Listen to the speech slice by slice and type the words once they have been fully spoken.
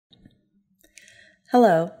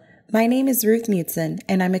Hello, my name is Ruth Mutzen,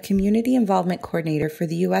 and I'm a Community Involvement Coordinator for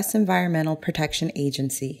the U.S. Environmental Protection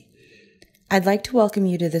Agency. I'd like to welcome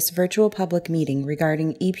you to this virtual public meeting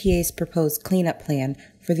regarding EPA's proposed cleanup plan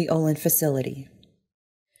for the Olin facility.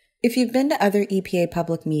 If you've been to other EPA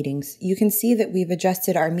public meetings, you can see that we've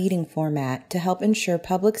adjusted our meeting format to help ensure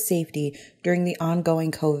public safety during the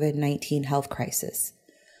ongoing COVID-19 health crisis.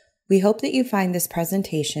 We hope that you find this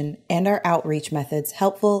presentation and our outreach methods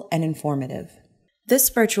helpful and informative. This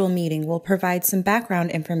virtual meeting will provide some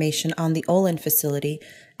background information on the Olin facility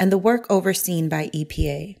and the work overseen by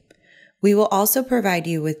EPA. We will also provide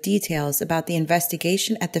you with details about the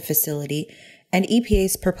investigation at the facility and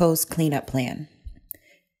EPA's proposed cleanup plan.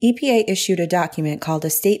 EPA issued a document called a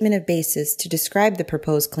Statement of Basis to describe the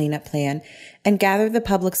proposed cleanup plan and gather the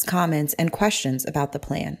public's comments and questions about the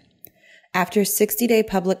plan. After a 60-day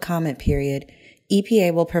public comment period,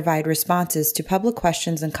 EPA will provide responses to public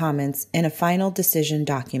questions and comments in a final decision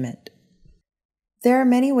document. There are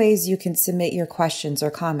many ways you can submit your questions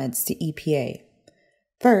or comments to EPA.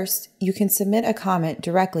 First, you can submit a comment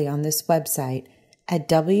directly on this website at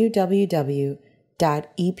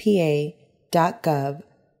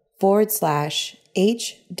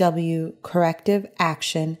www.epa.gov/HW corrective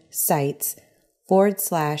action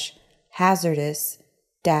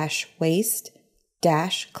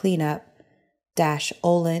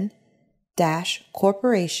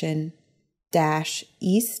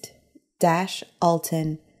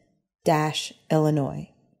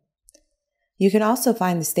You can also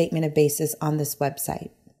find the Statement of Basis on this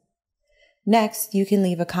website. Next, you can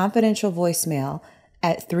leave a confidential voicemail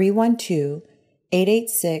at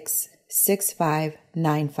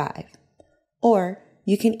 312-886-6595, or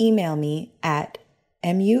you can email me at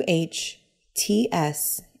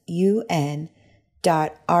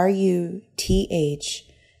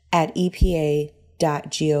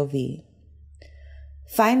muhtsun.ruth@epa.gov.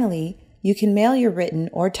 Finally, you can mail your written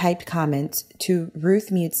or typed comments to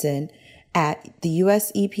Ruth Mutzen at the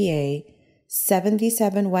U.S. EPA,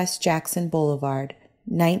 77 West Jackson Boulevard,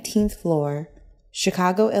 19th floor,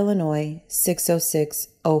 Chicago, Illinois,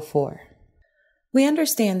 60604. We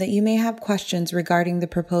understand that you may have questions regarding the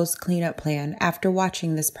proposed cleanup plan after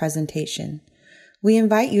watching this presentation. We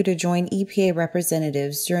invite you to join EPA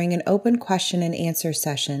representatives during an open question and answer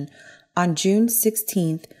session on June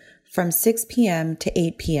 16th from 6 p.m. to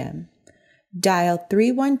 8 p.m. Dial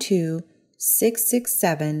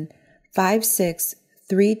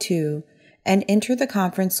 312-667-5632 and enter the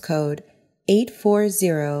conference code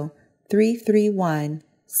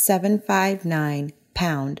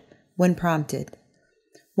 840-331-759 when prompted.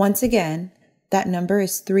 Once again, that number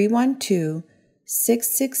is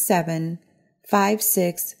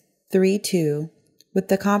 312-667-5632 with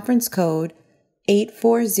the conference code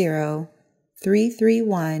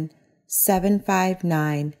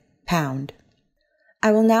 840-331-759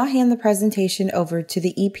 I will now hand the presentation over to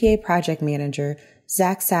the EPA Project Manager,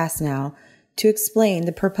 Zach Sasnow, to explain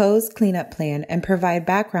the proposed cleanup plan and provide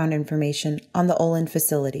background information on the Olin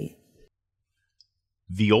facility.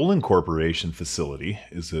 The Olin Corporation Facility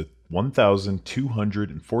is a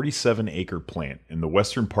 1,247-acre plant in the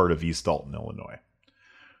western part of East Alton, Illinois.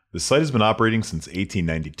 The site has been operating since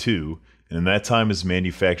 1892, and in that time has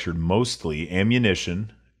manufactured mostly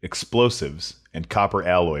ammunition, explosives, and copper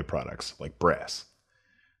alloy products like brass.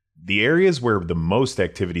 The areas where the most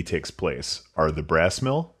activity takes place are the brass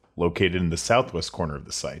mill, located in the southwest corner of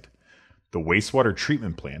the site, the wastewater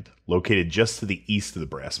treatment plant, located just to the east of the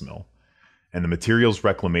brass mill, and the materials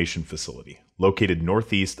reclamation facility, located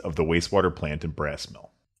northeast of the wastewater plant and brass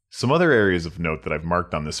mill. Some other areas of note that I've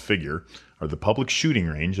marked on this figure are the public shooting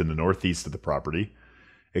range in the northeast of the property,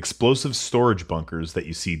 explosive storage bunkers that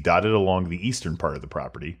you see dotted along the eastern part of the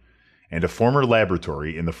property, and a former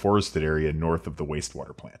laboratory in the forested area north of the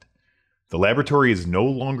wastewater plant. The laboratory is no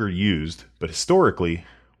longer used, but historically,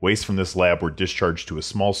 waste from this lab were discharged to a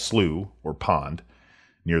small slough or pond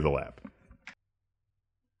near the lab.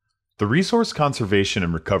 The Resource Conservation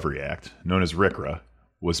and Recovery Act, known as RCRA,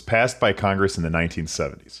 was passed by Congress in the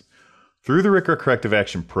 1970s. Through the RCRA Corrective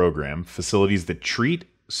Action Program, facilities that treat,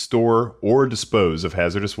 store, or dispose of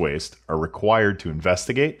hazardous waste are required to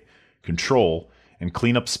investigate, control, and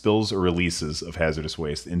clean up spills or releases of hazardous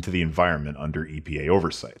waste into the environment under EPA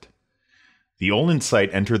oversight. The Olin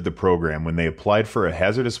site entered the program when they applied for a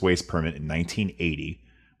hazardous waste permit in 1980,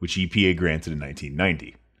 which EPA granted in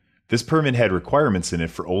 1990. This permit had requirements in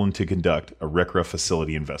it for Olin to conduct a RCRA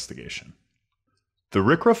facility investigation. The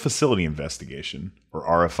RCRA facility investigation, or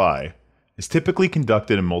RFI, is typically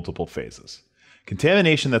conducted in multiple phases.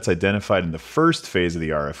 Contamination that's identified in the first phase of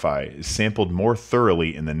the RFI is sampled more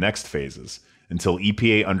thoroughly in the next phases until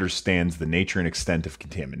EPA understands the nature and extent of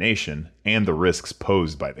contamination and the risks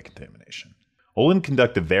posed by the contamination. Olin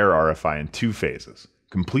conducted their RFI in 2 phases,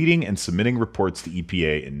 completing and submitting reports to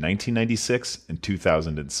EPA in 1996 and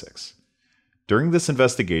 2006. During this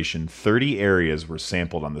investigation, 30 areas were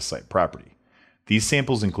sampled on the site property. These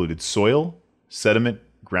samples included soil, sediment,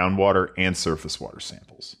 groundwater, and surface water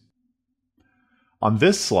samples. On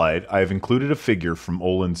this slide, I have included a figure from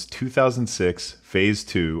Olin's 2006 Phase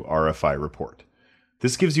 2 RFI report.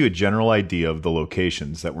 This gives you a general idea of the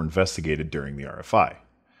locations that were investigated during the RFI.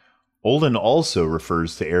 Olin also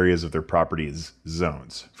refers to areas of their property as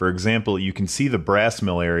zones. For example, you can see the brass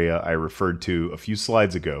mill area I referred to a few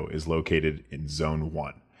slides ago is located in Zone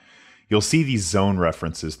 1. You'll see these zone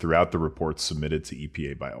references throughout the reports submitted to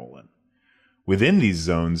EPA by Olin. Within these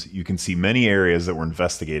zones, you can see many areas that were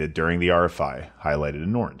investigated during the RFI, highlighted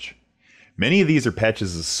in orange. Many of these are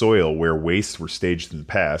patches of soil where wastes were staged in the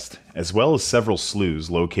past, as well as several sloughs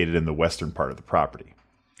located in the western part of the property.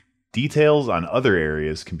 Details on other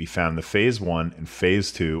areas can be found in the Phase 1 and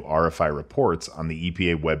Phase 2 RFI reports on the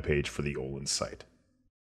EPA webpage for the Olin site.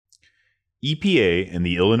 EPA and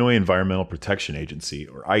the Illinois Environmental Protection Agency,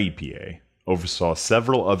 or IEPA, oversaw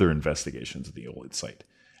several other investigations of the Olin site,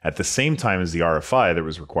 at the same time as the RFI that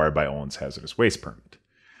was required by Olin's hazardous waste permit.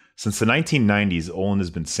 Since the 1990s, Olin has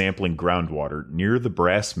been sampling groundwater near the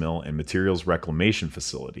brass mill and materials reclamation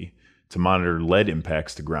facility to monitor lead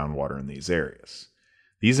impacts to groundwater in these areas.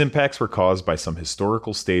 These impacts were caused by some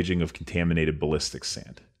historical staging of contaminated ballistic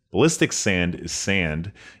sand. Ballistic sand is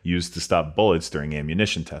sand used to stop bullets during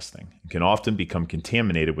ammunition testing and can often become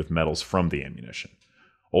contaminated with metals from the ammunition.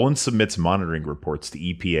 Olin submits monitoring reports to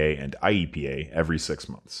EPA and IEPA every 6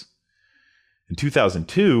 months. In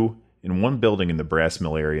 2002, in one building in the brass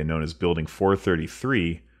mill area known as Building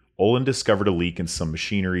 433, Olin discovered a leak in some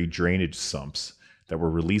machinery drainage sumps that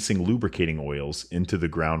were releasing lubricating oils into the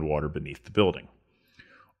groundwater beneath the building.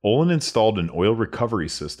 Olin installed an oil recovery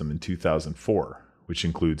system in 2004, which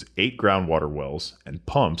includes 8 groundwater wells and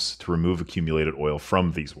pumps to remove accumulated oil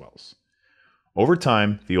from these wells. Over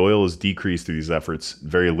time, the oil is decreased through these efforts, and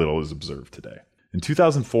very little is observed today. In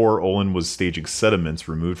 2004, Olin was staging sediments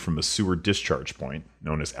removed from a sewer discharge point,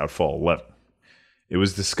 known as Outfall 11. It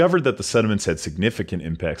was discovered that the sediments had significant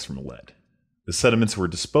impacts from lead. The sediments were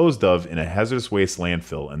disposed of in a hazardous waste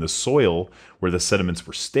landfill, and the soil where the sediments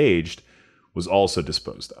were staged was also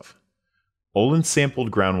disposed of. Olin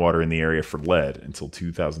sampled groundwater in the area for lead until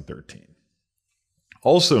 2013.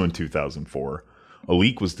 Also in 2004, a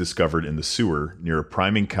leak was discovered in the sewer near a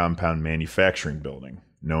priming compound manufacturing building,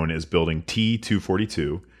 known as Building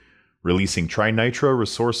T242, releasing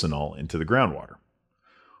trinitroresorcinol into the groundwater.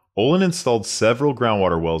 Olin installed several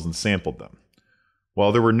groundwater wells and sampled them.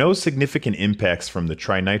 While there were no significant impacts from the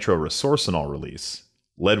trinitroresorcinol release,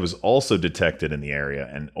 lead was also detected in the area,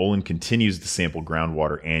 and Olin continues to sample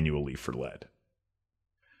groundwater annually for lead.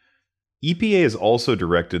 EPA has also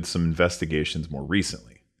directed some investigations more recently.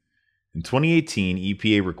 In 2018,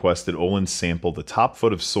 EPA requested Olin sample the top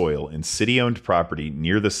foot of soil in city-owned property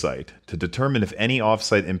near the site to determine if any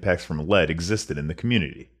off-site impacts from lead existed in the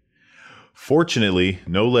community. Fortunately,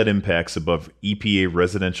 no lead impacts above EPA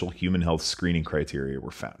residential human health screening criteria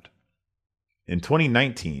were found. In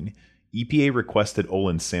 2019, EPA requested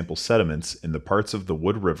Olin sample sediments in the parts of the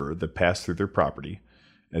Wood River that pass through their property,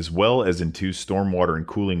 as well as in 2 stormwater and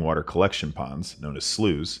cooling water collection ponds, known as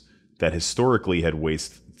sloughs, that historically had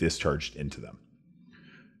waste discharged into them.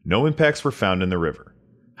 No impacts were found in the river.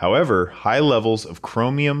 However, high levels of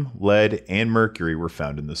chromium, lead, and mercury were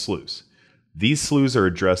found in the sloughs. These sloughs are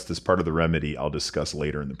addressed as part of the remedy I'll discuss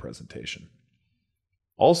later in the presentation.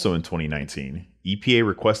 Also in 2019, EPA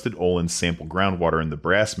requested Olin sample groundwater in the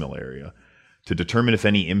brass mill area to determine if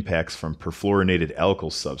any impacts from perfluorinated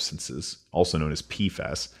alkyl substances, also known as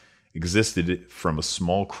PFAS, existed from a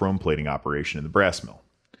small chrome plating operation in the brass mill.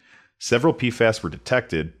 Several PFAS were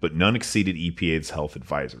detected, but none exceeded EPA's health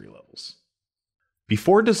advisory levels.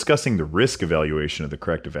 Before discussing the risk evaluation of the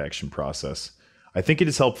corrective action process, I think it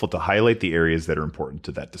is helpful to highlight the areas that are important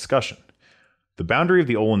to that discussion. The boundary of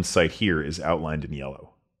the Olin site here is outlined in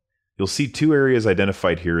yellow. You'll see 2 areas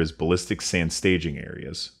identified here as ballistic sand staging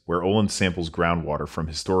areas, where Olin samples groundwater from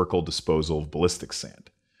historical disposal of ballistic sand.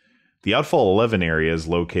 The Outfall 11 area is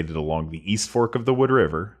located along the east fork of the Wood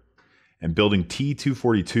River, and Building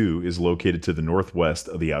T242 is located to the northwest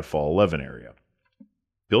of the Outfall 11 area.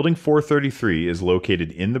 Building 433 is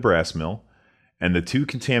located in the brass mill, and the 2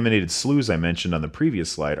 contaminated sloughs I mentioned on the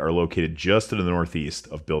previous slide are located just to the northeast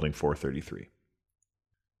of Building 433.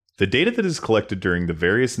 The data that is collected during the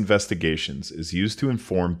various investigations is used to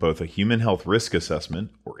inform both a Human Health Risk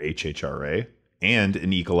Assessment, or HHRA, and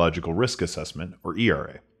an ecological risk assessment, or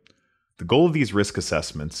ERA. The goal of these risk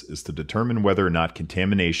assessments is to determine whether or not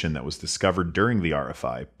contamination that was discovered during the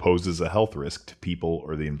RFI poses a health risk to people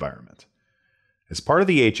or the environment. As part of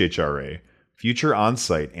the HHRA, future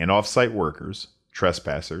on-site and off-site workers,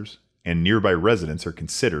 trespassers, and nearby residents are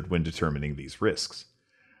considered when determining these risks.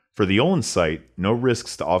 For the Olin site, no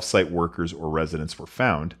risks to off-site workers or residents were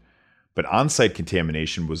found, but on-site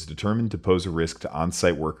contamination was determined to pose a risk to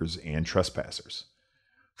on-site workers and trespassers.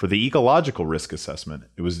 For the ecological risk assessment,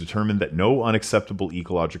 it was determined that no unacceptable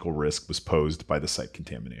ecological risk was posed by the site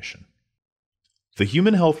contamination. The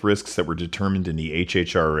human health risks that were determined in the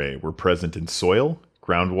HHRA were present in soil,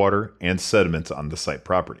 groundwater, and sediments on the site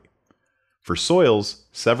property. For soils,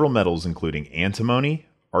 several metals including antimony,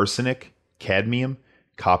 arsenic, cadmium,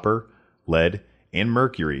 copper, lead, and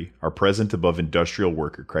mercury are present above industrial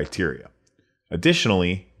worker criteria.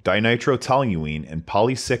 Additionally, dinitrotoluene and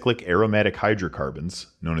polycyclic aromatic hydrocarbons,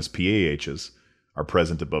 known as PAHs, are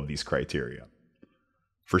present above these criteria.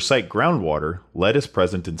 For site groundwater, lead is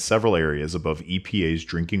present in several areas above EPA's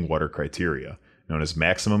drinking water criteria, known as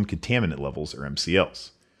maximum contaminant levels, or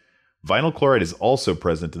MCLs. Vinyl chloride is also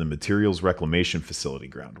present in the Materials Reclamation Facility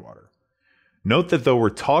groundwater. Note that though we're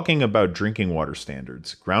talking about drinking water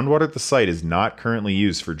standards, groundwater at the site is not currently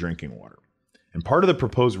used for drinking water, and part of the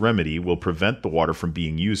proposed remedy will prevent the water from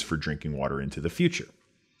being used for drinking water into the future.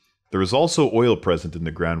 There is also oil present in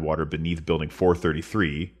the groundwater beneath Building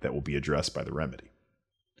 433 that will be addressed by the remedy.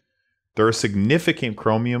 There are significant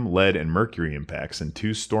chromium, lead, and mercury impacts in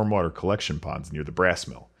 2 stormwater collection ponds near the brass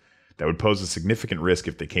mill that would pose a significant risk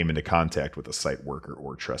if they came into contact with a site worker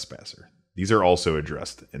or trespasser. These are also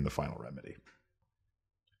addressed in the final remedy.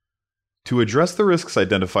 To address the risks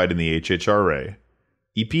identified in the HHRA,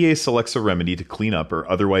 EPA selects a remedy to clean up or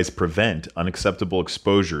otherwise prevent unacceptable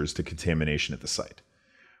exposures to contamination at the site.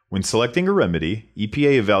 When selecting a remedy,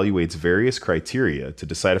 EPA evaluates various criteria to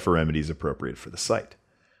decide if a remedy is appropriate for the site.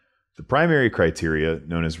 The primary criteria,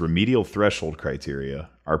 known as remedial threshold criteria,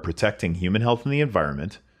 are protecting human health and the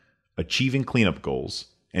environment, achieving cleanup goals,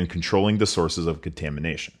 and controlling the sources of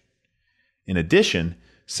contamination. In addition,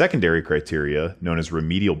 secondary criteria, known as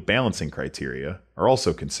remedial balancing criteria, are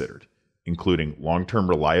also considered, including long-term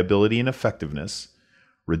reliability and effectiveness,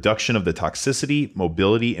 reduction of the toxicity,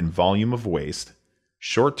 mobility, and volume of waste,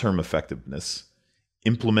 short-term effectiveness,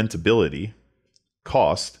 implementability,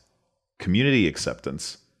 cost, community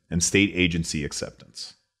acceptance, and state agency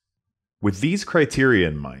acceptance. With these criteria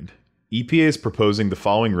in mind, EPA is proposing the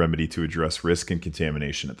following remedy to address risk and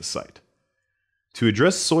contamination at the site. To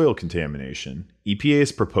address soil contamination, EPA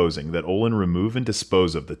is proposing that Olin remove and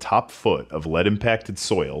dispose of the top foot of lead-impacted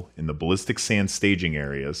soil in the ballistic sand staging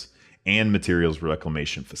areas and Materials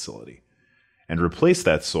Reclamation Facility, and replace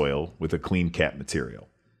that soil with a clean cap material.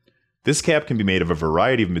 This cap can be made of a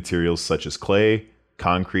variety of materials such as clay,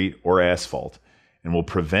 concrete, or asphalt, and will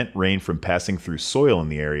prevent rain from passing through soil in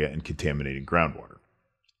the area and contaminating groundwater.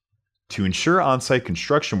 To ensure on-site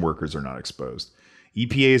construction workers are not exposed,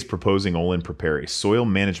 EPA is proposing Olin prepare a soil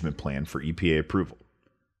management plan for EPA approval.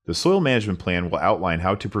 The soil management plan will outline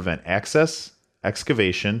how to prevent access,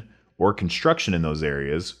 excavation, or construction in those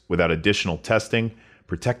areas without additional testing,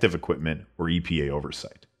 protective equipment, or EPA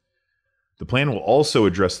oversight. The plan will also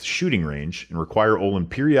address the shooting range and require Olin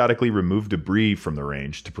periodically remove debris from the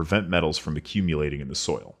range to prevent metals from accumulating in the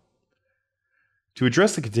soil. To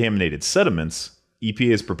address the contaminated sediments,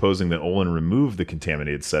 EPA is proposing that Olin remove the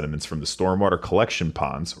contaminated sediments from the stormwater collection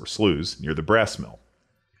ponds, or sloughs, near the brass mill.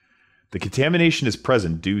 The contamination is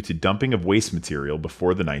present due to dumping of waste material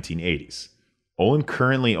before the 1980s. Olin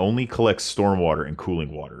currently only collects stormwater and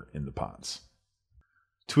cooling water in the ponds.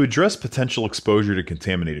 To address potential exposure to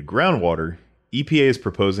contaminated groundwater, EPA is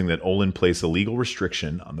proposing that Olin place a legal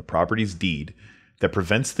restriction on the property's deed that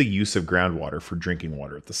prevents the use of groundwater for drinking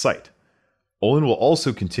water at the site. Olin will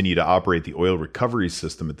also continue to operate the oil recovery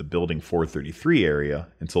system at the Building 433 area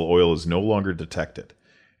until oil is no longer detected,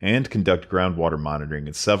 and conduct groundwater monitoring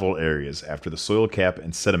in several areas after the soil cap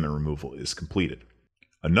and sediment removal is completed.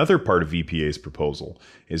 Another part of EPA's proposal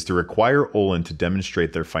is to require Olin to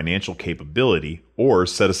demonstrate their financial capability or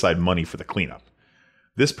set aside money for the cleanup.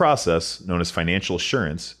 This process, known as financial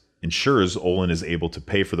assurance, ensures Olin is able to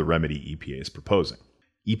pay for the remedy EPA is proposing.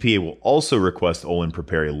 EPA will also request Olin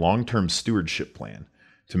prepare a long-term stewardship plan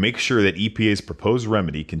to make sure that EPA's proposed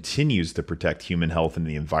remedy continues to protect human health and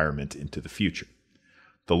the environment into the future.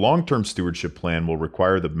 The long-term stewardship plan will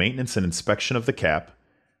require the maintenance and inspection of the cap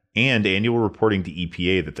and annual reporting to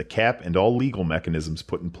EPA that the cap and all legal mechanisms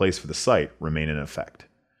put in place for the site remain in effect.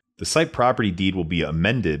 The site property deed will be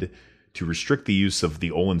amended to restrict the use of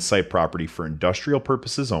the Olin site property for industrial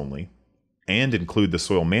purposes only, and include the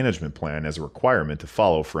soil management plan as a requirement to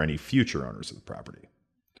follow for any future owners of the property.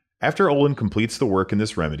 After Olin completes the work in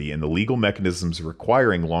this remedy and the legal mechanisms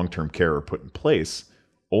requiring long-term care are put in place,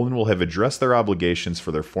 Olin will have addressed their obligations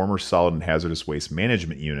for their former solid and hazardous waste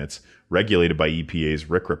management units regulated by EPA's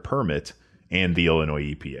RCRA permit and the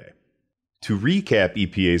Illinois EPA. To recap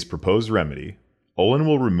EPA's proposed remedy, Olin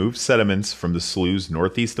will remove sediments from the sloughs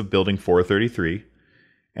northeast of Building 433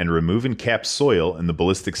 and remove and cap soil in the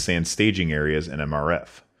ballistic sand staging areas and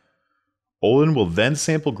MRF. Olin will then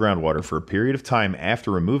sample groundwater for a period of time after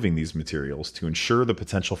removing these materials to ensure the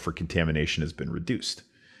potential for contamination has been reduced.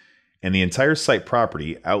 And the entire site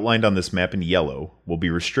property, outlined on this map in yellow, will be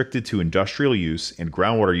restricted to industrial use and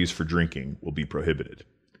groundwater use for drinking will be prohibited.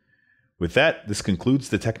 With that, this concludes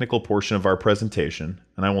the technical portion of our presentation,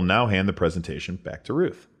 and I will now hand the presentation back to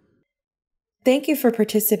Ruth. Thank you for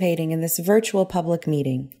participating in this virtual public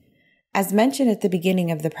meeting. As mentioned at the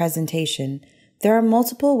beginning of the presentation, there are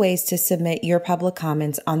multiple ways to submit your public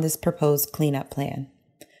comments on this proposed cleanup plan.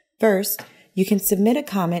 First, you can submit a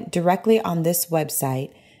comment directly on this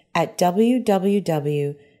website at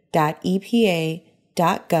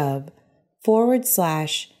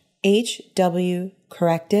www.epa.gov/HW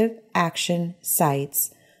corrective action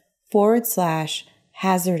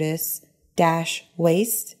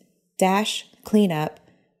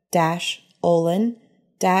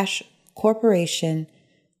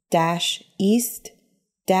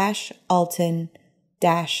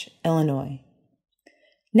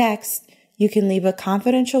Next, you can leave a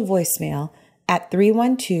confidential voicemail at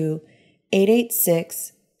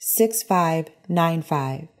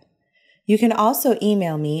 312-886-6595. You can also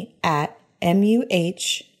email me at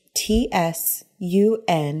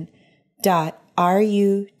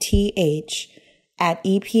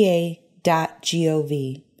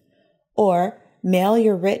muhtsun.ruth@epa.gov or mail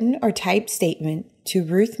your written or typed statement to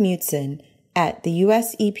Ruth Mutzen at the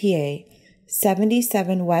U.S. EPA,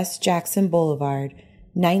 77 West Jackson Boulevard,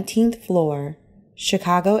 19th floor,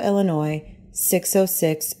 Chicago, Illinois,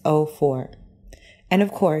 60604. And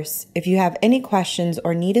of course, if you have any questions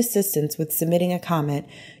or need assistance with submitting a comment,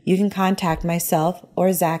 you can contact myself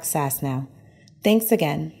or Zach Sassnow. Thanks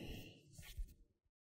again.